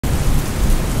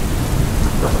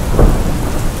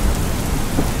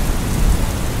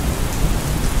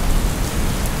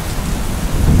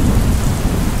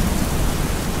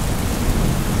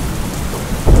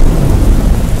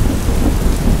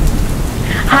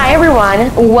Hi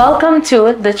everyone, welcome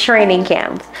to the training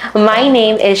camp. My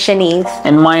name is Shaneice.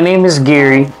 And my name is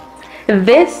Gary.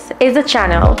 This is a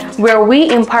channel where we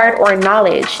impart our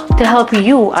knowledge to help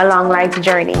you along life's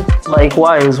journey.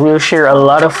 Likewise, we'll share a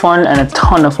lot of fun and a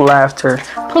ton of laughter.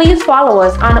 Please follow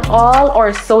us on all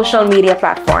our social media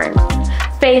platforms,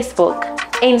 Facebook,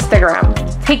 Instagram,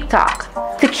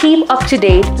 TikTok, to keep up to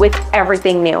date with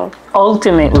everything new.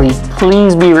 Ultimately,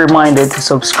 please be reminded to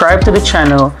subscribe to the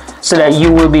channel so that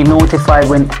you will be notified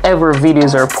whenever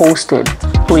videos are posted.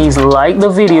 Please like the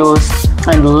videos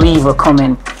and leave a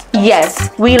comment.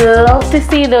 Yes, we love to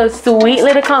see those sweet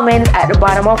little comments at the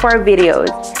bottom of our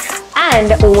videos.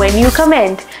 And when you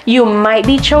comment, you might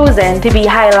be chosen to be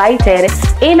highlighted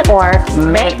in our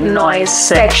Make Noise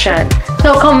section.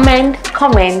 So comment.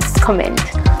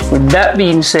 With that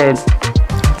being said,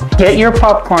 get your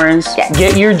popcorns, yes,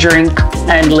 get your drink,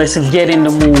 and let's get in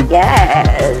the mood.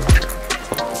 Yes.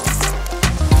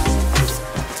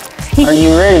 Are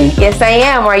you ready? Yes, I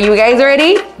am. Are you guys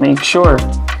ready? Make sure.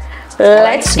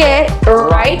 Let's get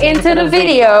right into the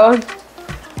video.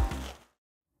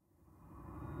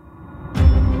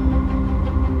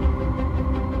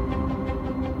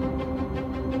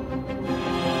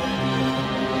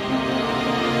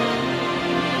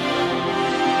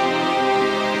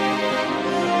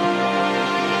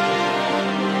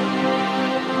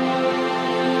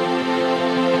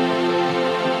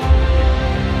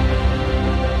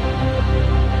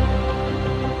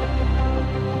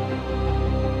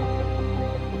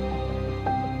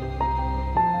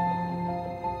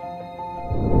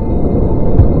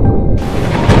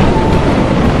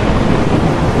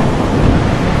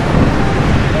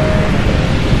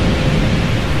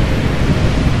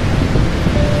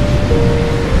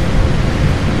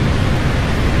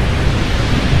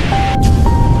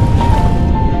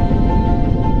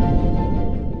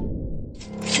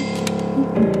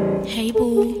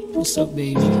 What's up,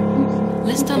 baby?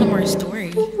 Let's tell them our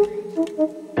story.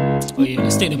 Oh yeah,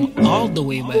 let's take them all the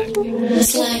way back.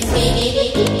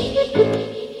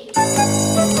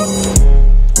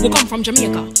 We come from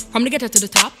Jamaica, from the ghetto to the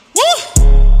top.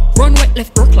 Run right,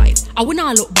 left, broke life. I would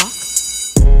not look back.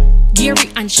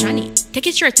 Gary and Shani, take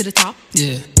it straight to the top.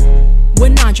 Yeah. We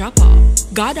not drop off.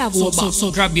 God have our back.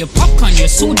 So grab your popcorn, your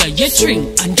soda, your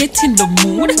drink, and get in the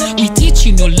mood. We teach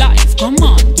you no life. Come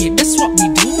on, yeah, that's what we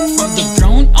do. From the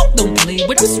ground up, don't play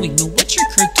with us. We know what trick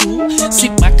or two.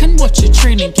 Sit back and watch your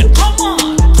training camp. Come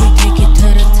on. We take it to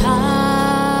the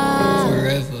top.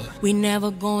 Forever. We never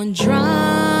gon'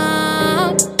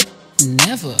 drop.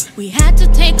 Never. We had to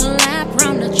take a lap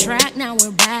round the track. Now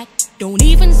we're back. Don't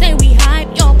even say we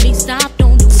hype. Yo, please stop.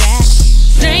 Don't do that.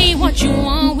 Say what you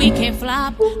want. We can't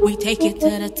flop. We take it to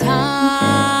the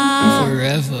top.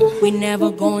 Forever. We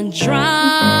never gon'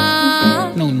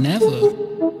 drop. No, never.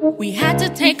 We had to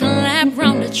take a lap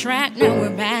round the track, now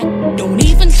we're back. Don't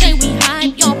even say we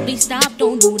hype, y'all please stop,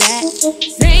 don't do that.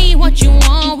 Say what you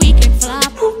want, we can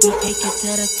flop. We take it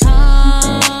to the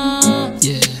top.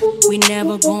 Yeah. We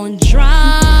never gon'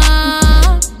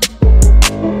 drop.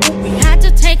 We had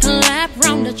to take a lap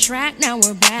round the track, now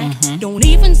we're back. Don't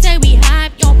even say we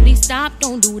hype, y'all please stop,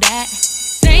 don't do that.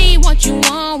 Say what you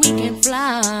want, we can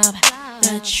flop.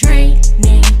 The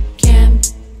training camp.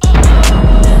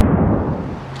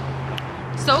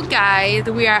 So guys,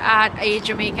 we are at a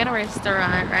Jamaican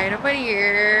restaurant right over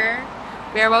here.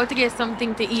 We're about to get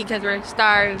something to eat because we're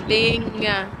starving.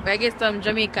 We get some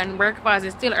Jamaican breakfast.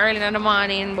 It's still early in the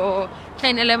morning, but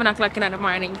 10-11 o'clock in the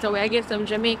morning. So we get some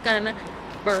Jamaican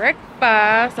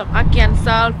breakfast, some ackee and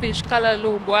saltfish,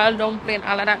 callaloo, boiled dumpling,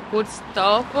 all of that good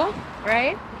stuff,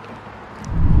 right?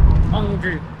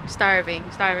 Hungry. Starving.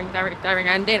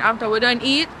 And then after we done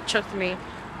eat, trust me,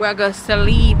 we're gonna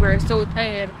sleep. We're so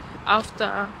tired.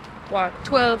 After what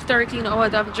 12-13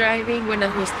 hours of driving, we're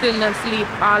still not sleep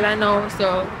all I know,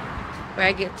 so when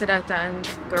I get to that and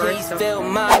go Please fill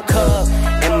my cup.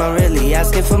 Am I really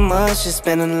asking for much? It's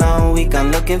been a long week, I'm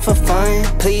looking for fun.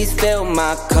 Please fill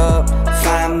my cup.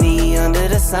 Find me under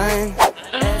the sun.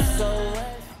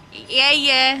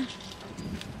 Yeah.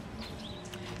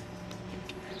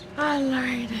 Oh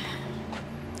Lord.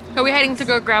 So we're heading to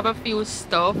go grab a few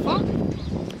stuff.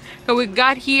 So we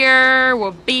got here,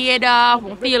 we're bathed off,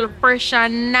 we feel fresh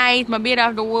and nice. My bathed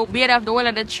off the whole of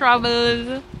the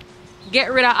travels.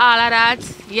 Get rid of all of that.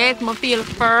 Yes, I feel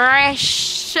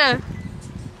fresh.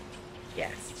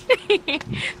 Yes.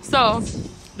 So,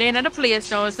 they're in the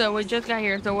place now, so we just got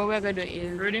here. So what we're gonna do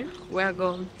is we're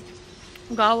going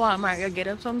to go to Walmart, go get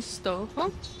up some stuff.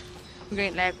 We're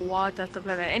getting like water, stuff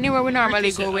like that. Anywhere we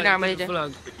normally go, we normally just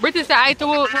British say hi to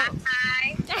Hi.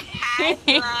 Hi,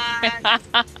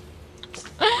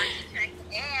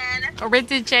 vlog.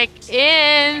 Pretty check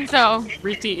in. So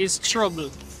Pretty is trouble.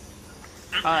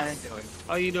 Hi.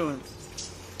 How you doing?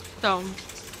 so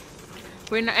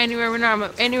we're not anywhere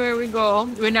we go,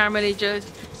 we normally just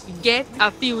get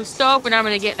a few stuff. We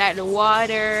normally get like the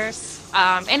water,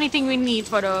 anything we need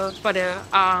for the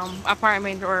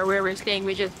apartment or where we're staying.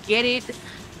 We just get it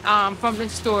from the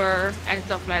store and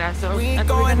stuff like that. So We ain't that's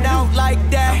what we're going gonna out do.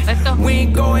 like that. Let's go. We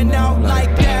ain't going out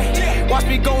like that. Watch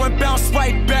me go and bounce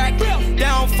right back.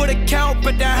 Down for the count,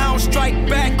 but the hound strike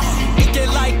back. It get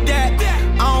like that.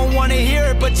 I don't wanna hear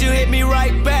it, but you hit me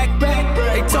right back.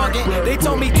 They talking, they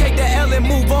told me take the L and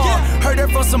move on. Heard it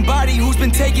from somebody who's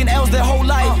been taking L's their whole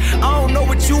life. I don't know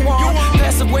what you want.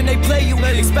 Passive when they play you.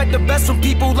 Expect the best from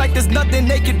people like there's nothing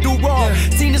they can do wrong.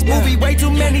 Seen this movie way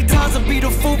too many times to be the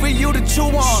fool for you to chew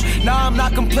on. Nah, I'm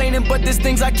not complaining, but there's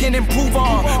things I can improve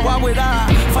on. Why would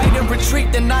I fight and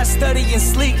retreat and not study and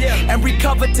sleep and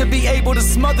recover to be able to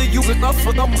smother you enough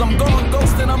for those? I'm going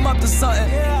ghost and I'm up to something.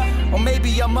 Or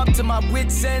maybe I'm up to my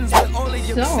wits' ends with all of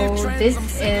your So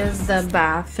this is the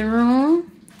bathroom.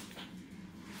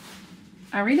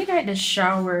 I really like the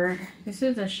shower. This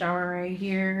is the shower right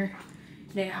here.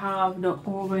 They have the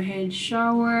overhead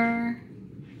shower.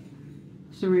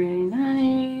 It's really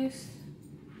nice.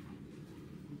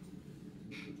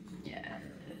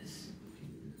 Yes.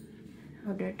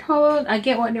 Other towels. I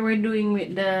get what they were doing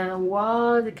with the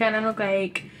walls. It kind of look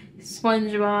like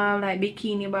SpongeBob, like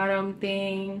bikini bottom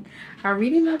thing. I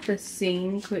really love the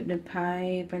sink with the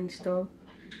pipe and stuff.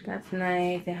 That's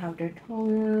nice. They have their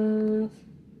towels,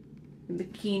 the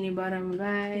bikini bottom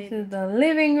vibe. This is the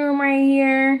living room right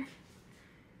here.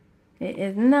 It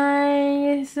is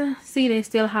nice. See, they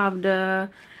still have the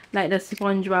like the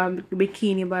SpongeBob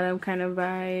bikini bottom kind of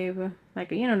vibe, like,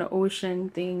 you know, the ocean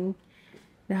thing.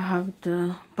 They have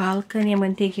the balcony. I'm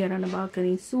gonna take you out on the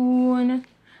balcony soon.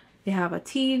 They have a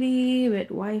TV with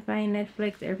Wi-Fi,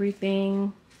 Netflix,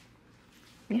 everything.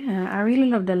 Yeah, I really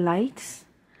love the lights.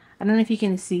 I don't know if you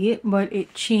can see it, but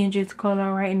it changes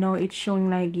color right now. It's showing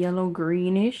like yellow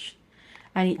greenish,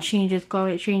 and it changes color.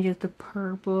 It changes to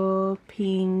purple,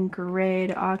 pink,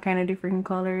 red, all kind of different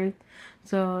colors.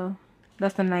 So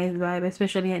that's a nice vibe,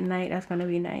 especially at night. That's gonna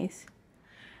be nice.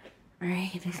 All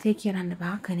right, let's take you on the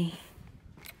balcony.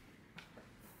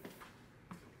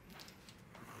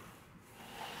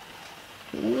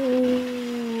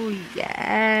 Ooh,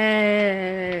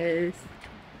 yes.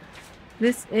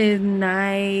 This is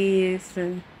nice.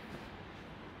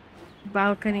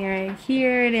 Balcony right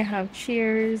here. They have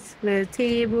chairs, the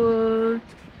table,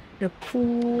 the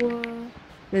pool,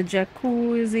 the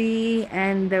jacuzzi,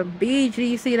 and the beach. Do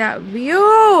you see that view?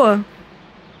 Oh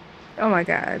my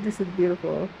god, this is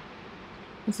beautiful.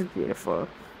 This is beautiful.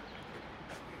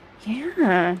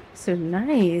 Yeah, so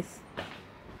nice.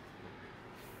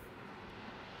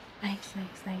 Nice,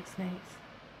 nice, nice, nice.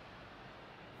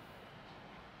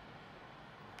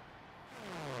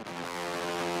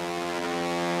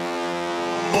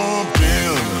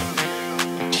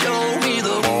 Show me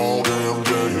the all damn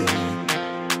day.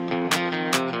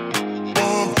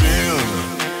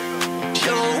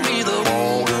 Show me the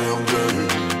all damn day.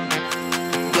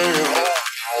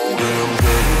 All damn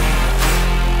day.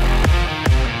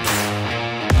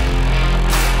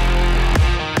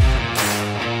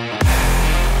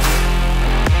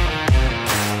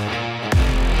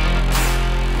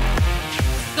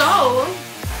 So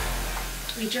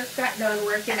we just got done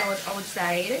working out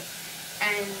outside,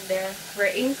 and we're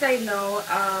inside now.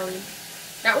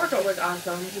 That workout was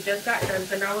awesome. We just got done,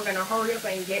 so now we're gonna hurry up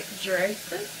and get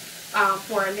dressed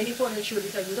for a mini photo shoot,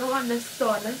 because we don't want the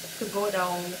sun to go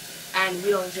down and we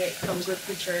don't get some good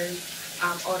pictures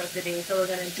out of the day. So we're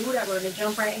gonna do that. We're gonna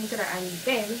jump right into that, and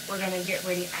then we're gonna get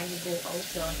ready and go out.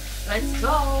 So let's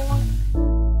go.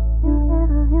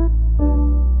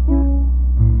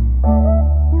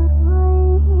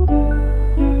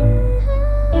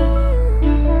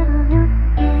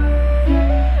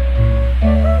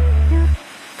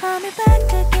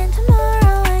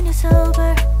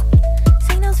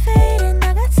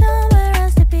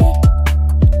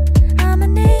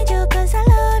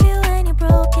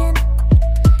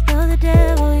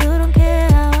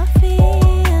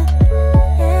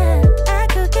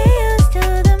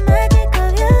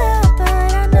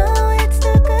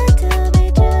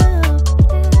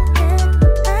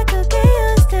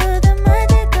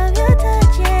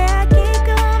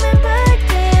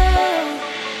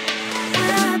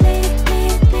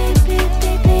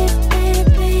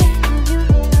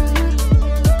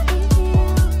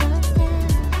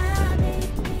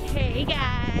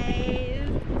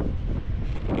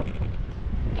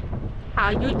 How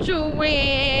you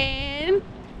doing?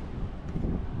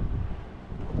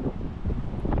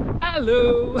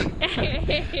 Hello.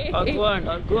 Wagwan.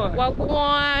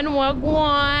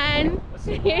 Wagwan.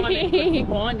 Good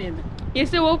morning. You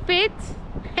see what fit?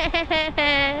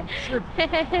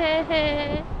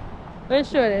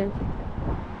 Let's show them.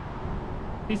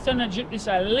 This is not drip, this is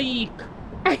a leak.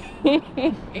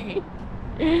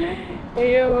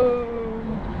 Yo.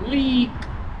 Leak.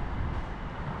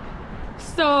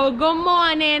 So, good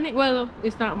morning. Well,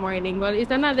 it's not morning, but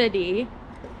it's another day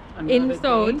in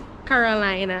South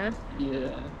Carolina.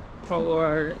 Yeah. How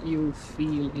are you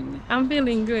feeling? I'm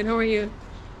feeling good. How are you?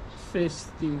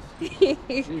 Festive.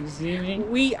 You see me?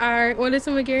 We are, what is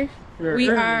it here? We early.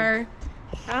 are,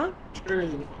 huh?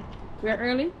 Early. We're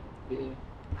early? Yeah.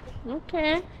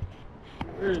 Okay.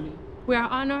 Early. We are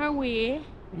on our way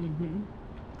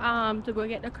Mm-hmm. to go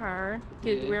get the car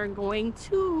because Yeah. we're going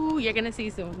to, you're gonna see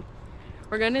soon.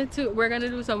 We're gonna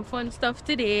do some fun stuff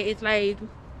today. It's like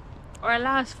our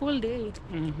last full day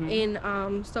in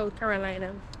South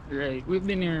Carolina. Right. We've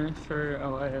been here for a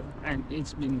while and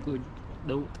it's been good.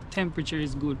 The temperature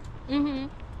is good.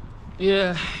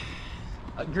 Yeah.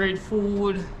 Great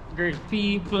food, great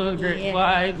people, great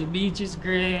vibe. The beach is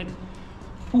great.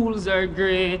 Pools are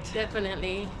great.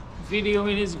 Definitely.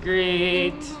 Videoing is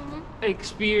great.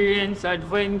 Experience,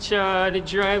 adventure. The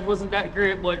drive wasn't that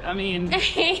great, but I mean,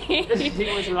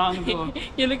 it was long ago.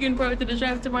 You're looking forward to the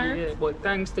drive tomorrow? Yeah, but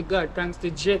thanks to God, thanks to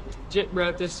Jet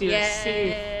brought us here safe.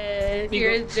 Yes, Big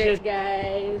here's up Jet,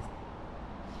 guys.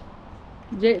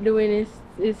 Jet doing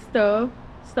his stuff,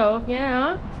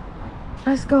 yeah.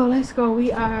 Let's go.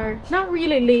 We are not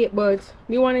really late, but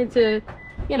we wanted to,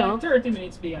 you know. 30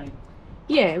 minutes behind.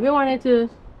 Yeah, we wanted to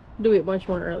do it much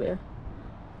more earlier.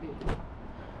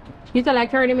 You said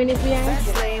like 30 minutes behind?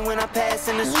 Fast lane when I pass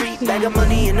in the street, bag of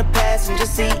money in the passenger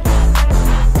seat.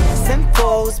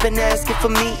 Simcoe's been asking for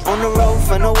me on the road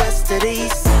from the west to the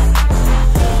east.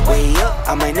 Way up,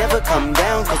 I might never come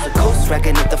down, cause the coast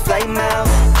racking up the flight miles.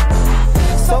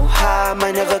 So high, I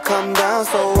might never come down,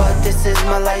 so what, this is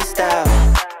my lifestyle.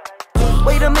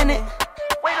 Wait a minute.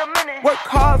 Work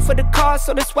hard for the car,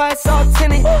 so that's why it's all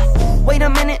tinted. Wait a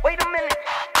minute.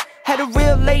 Had a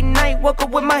real late night, woke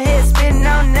up with my head spinning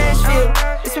out in Nashville.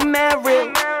 It's been mad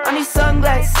real. I need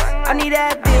sunglasses, I need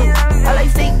Advil. I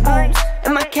like fake boobs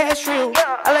and my cash real.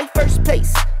 I like first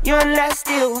place, you're in last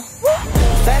still.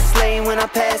 Fast lane when I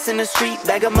pass in the street,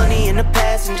 bag of money in the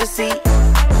passenger seat.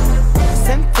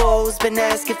 Simcoe's been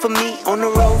asking for me on the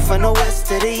road from the west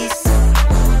to the east.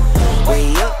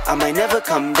 Way up, I might never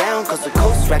come down, cause the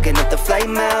coast racking up the flight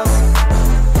miles.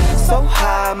 So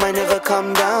high, I might never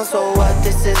come down, so what,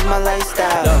 this is my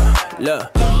lifestyle.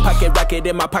 Look, pocket rocket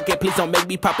in my pocket, please don't make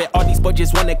me pop it. All these boys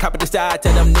just wanna copy the style,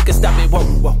 tell them niggas stop it.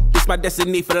 Whoa, this my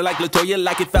destiny, feeling like Latoya,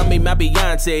 like it found me my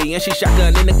Beyonce, and she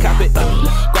shotgun in the cockpit.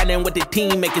 Grinding with the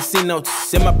team, making C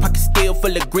notes. In my pocket still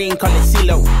full of green, call it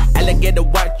CeeLo. Alligator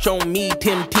watch on me,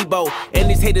 Tim Tebow, and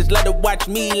these haters love to watch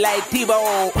me like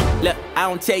Tebow. Look, I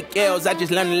don't take L's, I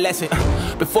just learn a lesson.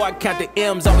 Before I count the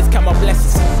M's, always count my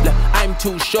blessings. Look, I'm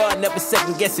too sure, never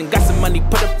second guessing. Got some money,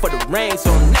 put up for the rain,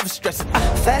 so I'm never stressing.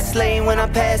 Fast lane when I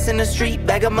pass in the street,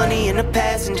 bag of money in the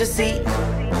passenger seat.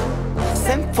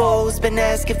 Simcoe's been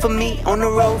asking for me on the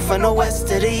road from the west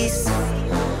to the east.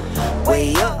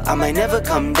 Way up, I might never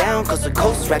come down, cause the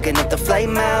coast racking up the flight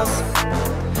miles.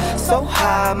 So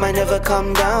high, I might never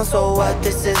come down, so what,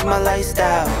 this is my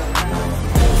lifestyle.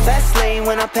 Fast lane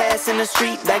when I pass in the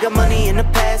street, bag of money in the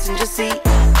passenger seat.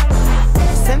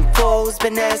 Simcoe's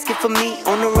been asking for me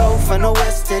on the road from the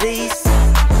west to the east.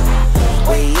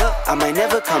 Way up, I might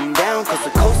never come down, cause the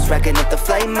coast racking up the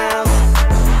flight miles.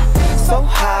 So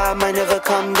high, I might never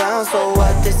come down, so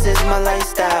what, this is my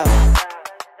lifestyle.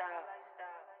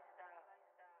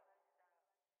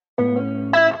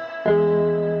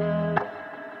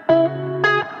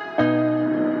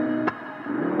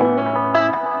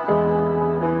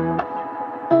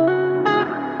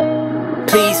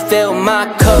 Please fill my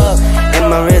cup.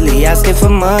 Am I really asking for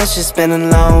much? It's been a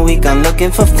long week, I'm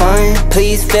looking for fun.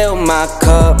 Please fill my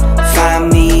cup,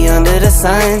 find me under the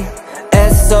sun.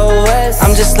 SOS,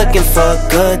 I'm just looking for a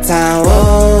good time.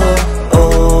 Whoa,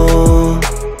 oh,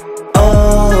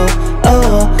 oh,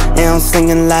 oh. And I'm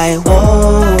singing like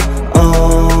whoa,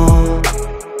 oh,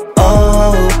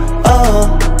 oh,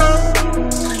 oh.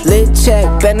 Lit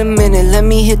check, been a minute, let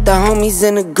me hit the homies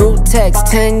in the group text.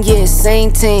 10 years,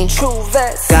 same team. True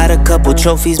vest. Got a couple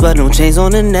trophies, but no chains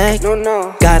on the neck.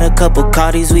 No. Got a couple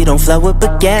Cardis, we don't flood with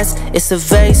baguettes. It's a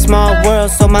very small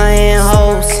world, so my hand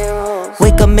holds.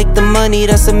 Wake up, make the money,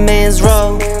 that's a man's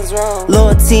role.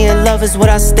 Loyalty and love is what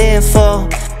I stand for.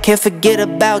 Can't forget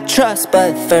about trust,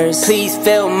 but first, please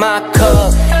fill my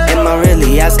cup. Am I I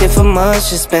really asking for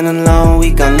much? It's been a long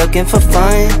week, I'm looking for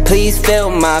fun. Please fill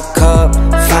my cup,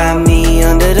 find me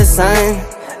under the sun.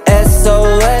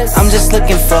 SOS, I'm just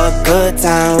looking for a good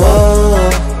time. Whoa,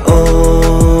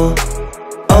 oh,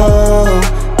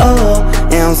 oh, oh.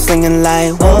 And I'm singing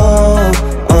like whoa,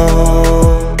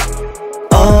 oh,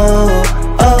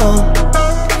 oh,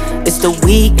 oh. It's the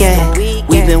weekend,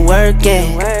 we've been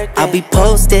working. I'll be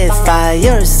posted,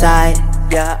 fireside.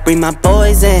 Bring my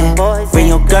boys in, bring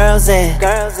your girls in.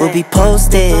 We'll be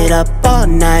posted up all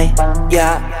night.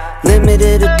 Yeah,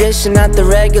 limited edition, not the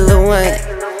regular one.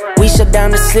 We shut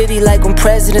down the city like when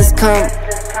presidents come.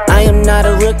 I am not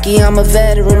a rookie, I'm a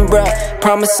veteran, bruh.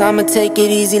 Promise I'ma take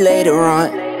it easy later on.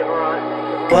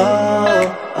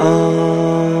 Whoa,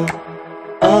 oh,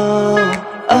 oh,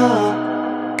 oh,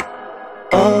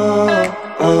 oh,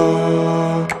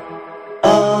 oh,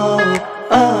 oh,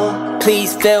 oh.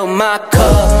 Please fill my cup.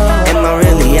 Am I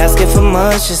really asking for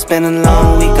much? It's been a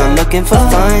long week, I'm looking for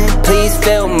fun. Please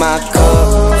fill my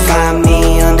cup, find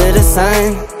me under the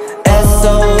sun.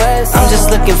 SOS, I'm just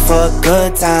looking for a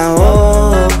good time.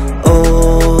 Oh,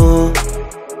 oh,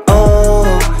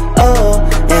 oh, oh.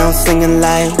 And I'm singing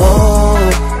like whoa,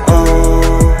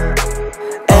 oh,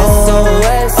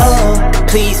 SOS, oh.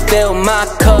 Please fill my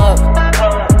cup.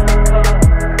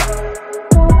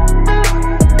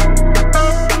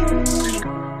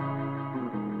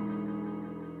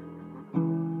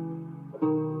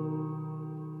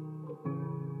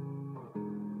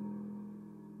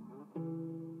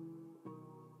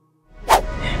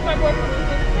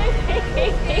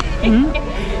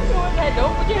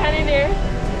 Don't put your hand in there.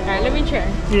 Alright, let me try.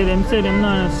 Yeah, them say them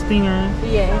not a stinger.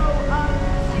 Yeah.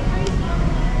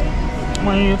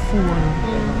 My phone.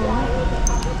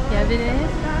 You have it in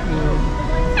it?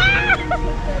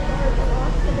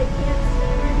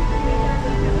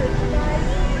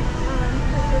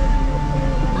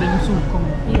 Them soon come.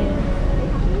 Yeah.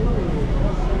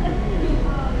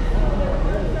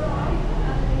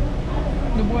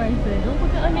 The boy said, don't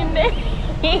put your hand in there.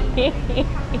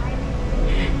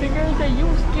 The girl said, you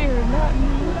scared, not me.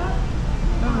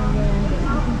 Oh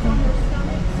my god.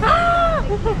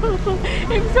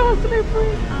 It's so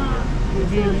slippery.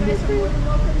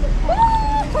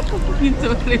 It's so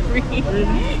slippery.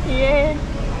 Yeah.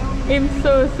 It's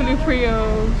so slippery.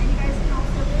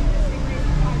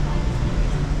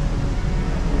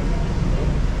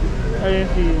 How do you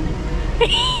feel?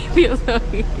 Feels so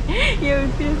good. Yeah,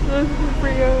 it feels so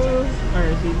slippery.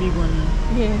 Alright, see, big one.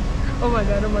 Yeah. Oh my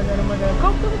god, oh my god, oh my god.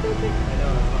 Come.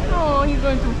 Oh, he's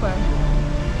going too fast.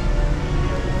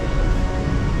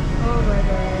 Oh my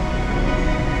god.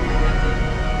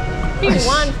 He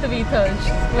wants to be touched.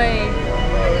 Like,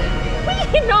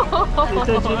 no.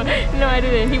 No, I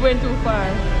didn't. He went too far.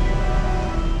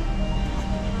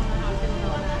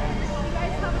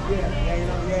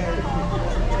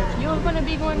 You open a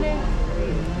big one there?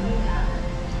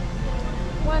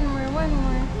 One more.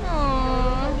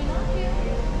 Aww.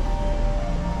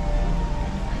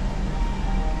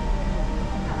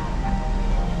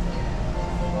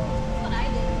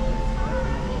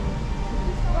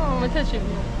 Oh, I'm gonna touch it.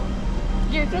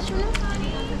 You're touching it?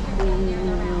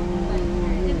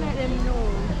 Just let them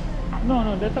know.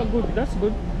 No, that's a good. That's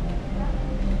good.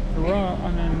 Raw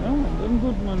and then them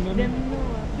good man. Them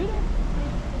know.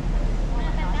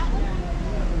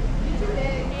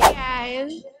 Hey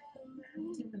guys.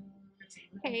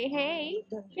 Hey.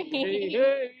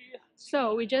 Hey.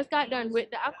 So we just got done with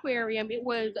the aquarium. It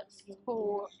was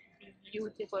so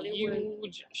beautiful. It was,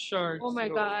 Huge sharks. oh my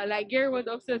god, like Gary was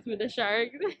obsessed with the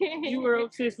sharks. You were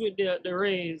obsessed with the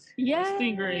rays. Yeah, The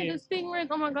stingrays. the stingrays.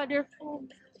 Oh my god, they're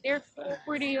so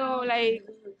pretty. Oh, like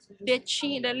they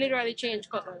literally change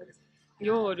colors.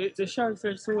 Yo, the sharks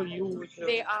are so huge.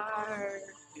 They are.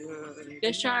 Yeah,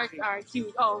 The sharks are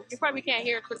cute. Oh, you probably can't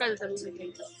hear it because of the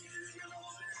music.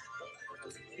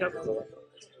 Yep.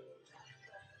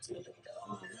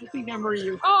 I think I'm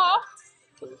real. Oh,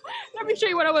 let me show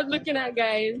you what I was looking at,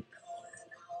 guys.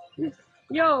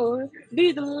 Yo,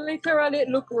 these literally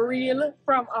look real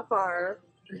from afar.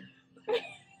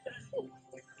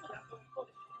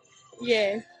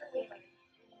 Yeah.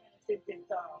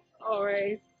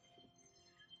 Alright.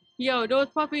 Yo, those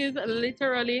puppies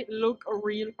literally look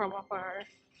real from afar.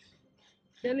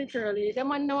 They literally, them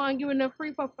man no one giving them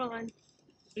free popcorn.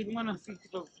 Didn't want to fix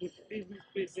it up with business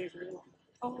places.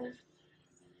 Oh.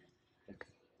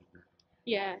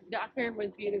 Yeah, the aquarium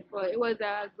was beautiful. It was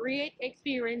a great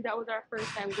experience. That was our first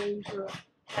time going to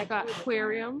like an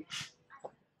aquarium.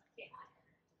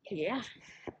 Yeah.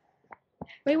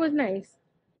 But it was nice.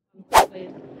 So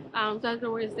as I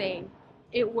was saying,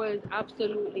 it was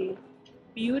absolutely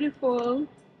beautiful.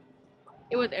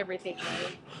 It was everything,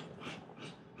 guys.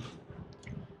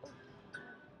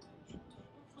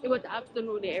 It was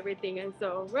absolutely everything, and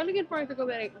so we're looking forward to go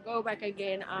back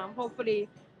again. Hopefully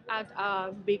at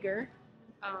a bigger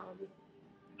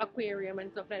aquarium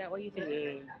and stuff like that. What do you think?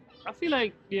 Yeah. I feel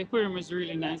like the aquarium is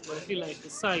really nice, but I feel like the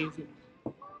size.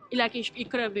 Like it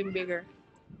could have been bigger.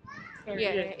 Yeah,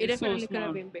 it definitely could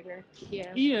have been bigger.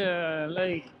 Yeah. Yeah,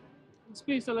 like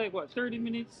space of like what, 30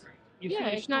 minutes?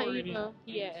 It's not even.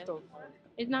 Yeah.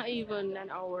 It's not even an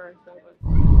hour or so.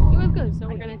 It was good. So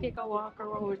we're gonna take a walk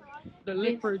around the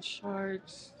leopard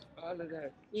sharks, all of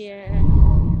that. Yeah.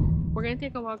 We're gonna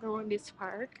take a walk around this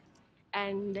park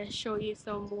and show you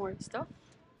some more stuff.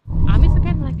 It's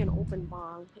kind of like an open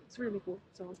mall. It's really cool.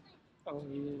 So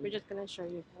we're just gonna show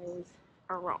you guys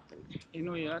around. You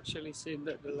know, you actually said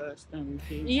that the last time we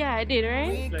came. Yeah, I did, right?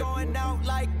 We ain't going out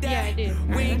like that. Yeah, I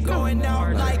did. We ain't going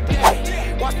out like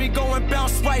that. Watch me go and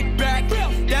bounce right back.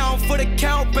 Down for the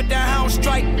count, but the hound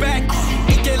strike back.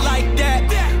 It get like that.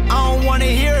 I don't wanna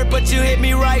hear it, but you hit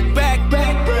me right back.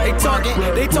 They talking,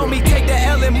 they told me take the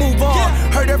L and move on.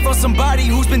 Heard it from somebody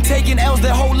who's been taking L's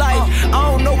their whole life. I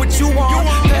don't know what you want.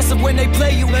 Passive when they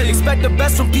play you. Expect the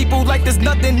best from people like there's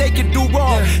nothing they can do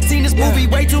wrong. Seen this movie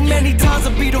way too many times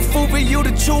to be the fool for you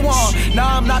to chew on.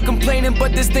 Nah, I'm not complaining,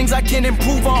 but there's things I can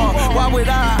improve on. Why would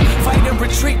I fight and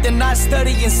retreat and not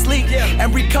study and sleep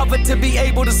and recover to be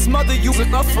able to smother you?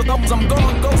 Enough for those, I'm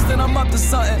going ghost and I'm up to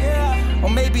something. Or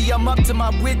maybe I'm up to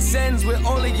my wits' ends with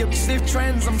all of your stiff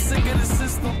trends. I'm sick of the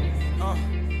system.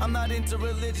 I'm not into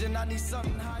religion, I need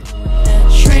something higher.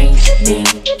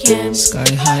 Sky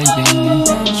high, baby.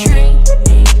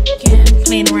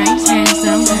 Clean rice,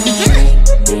 handsome.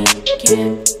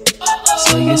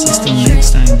 So I guess it's till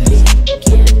next time.